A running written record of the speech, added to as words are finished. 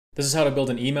This is how to build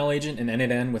an email agent in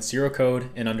n8n with zero code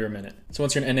in under a minute. So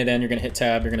once you're in n8n, you're going to hit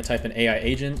tab, you're going to type in AI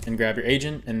agent and grab your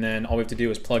agent, and then all we have to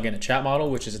do is plug in a chat model,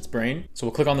 which is its brain. So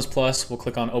we'll click on this plus, we'll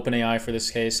click on OpenAI for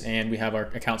this case, and we have our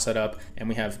account set up, and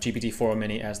we have GPT-4o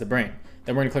Mini as the brain.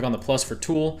 Then we're going to click on the plus for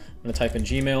tool, I'm going to type in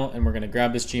Gmail, and we're going to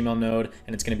grab this Gmail node,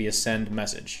 and it's going to be a send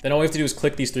message. Then all we have to do is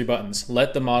click these three buttons.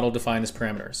 Let the model define this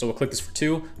parameter. So we'll click this for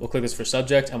to, we'll click this for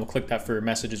subject, and we'll click that for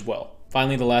message as well.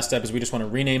 Finally, the last step is we just want to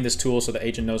rename this tool so the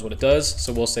agent knows what it does.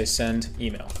 So we'll say send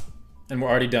email. And we're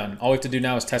already done. All we have to do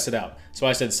now is test it out. So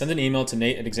I said send an email to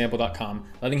nate@example.com,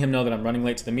 letting him know that I'm running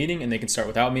late to the meeting and they can start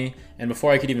without me. And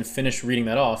before I could even finish reading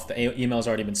that off, the email's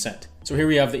already been sent. So here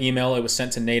we have the email. It was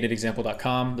sent to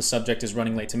nate@example.com. The subject is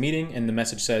running late to meeting, and the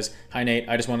message says, "Hi Nate,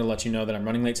 I just wanted to let you know that I'm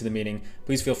running late to the meeting.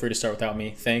 Please feel free to start without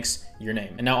me. Thanks, your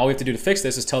name." And now all we have to do to fix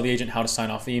this is tell the agent how to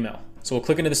sign off the email. So we'll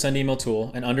click into the send email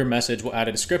tool, and under message, we'll add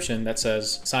a description that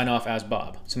says sign off as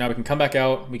Bob. So now we can come back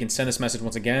out, we can send this message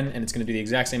once again, and it's going to do the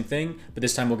exact same thing, but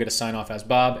this time we'll get a sign off as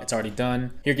Bob. It's already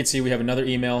done. Here you can see we have another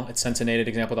email. It's sent to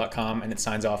nate@example.com, and it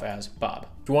signs off as Bob.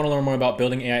 If you want to learn more about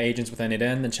building AI agents with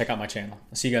n8n, then check out my channel.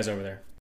 I'll see you guys over there.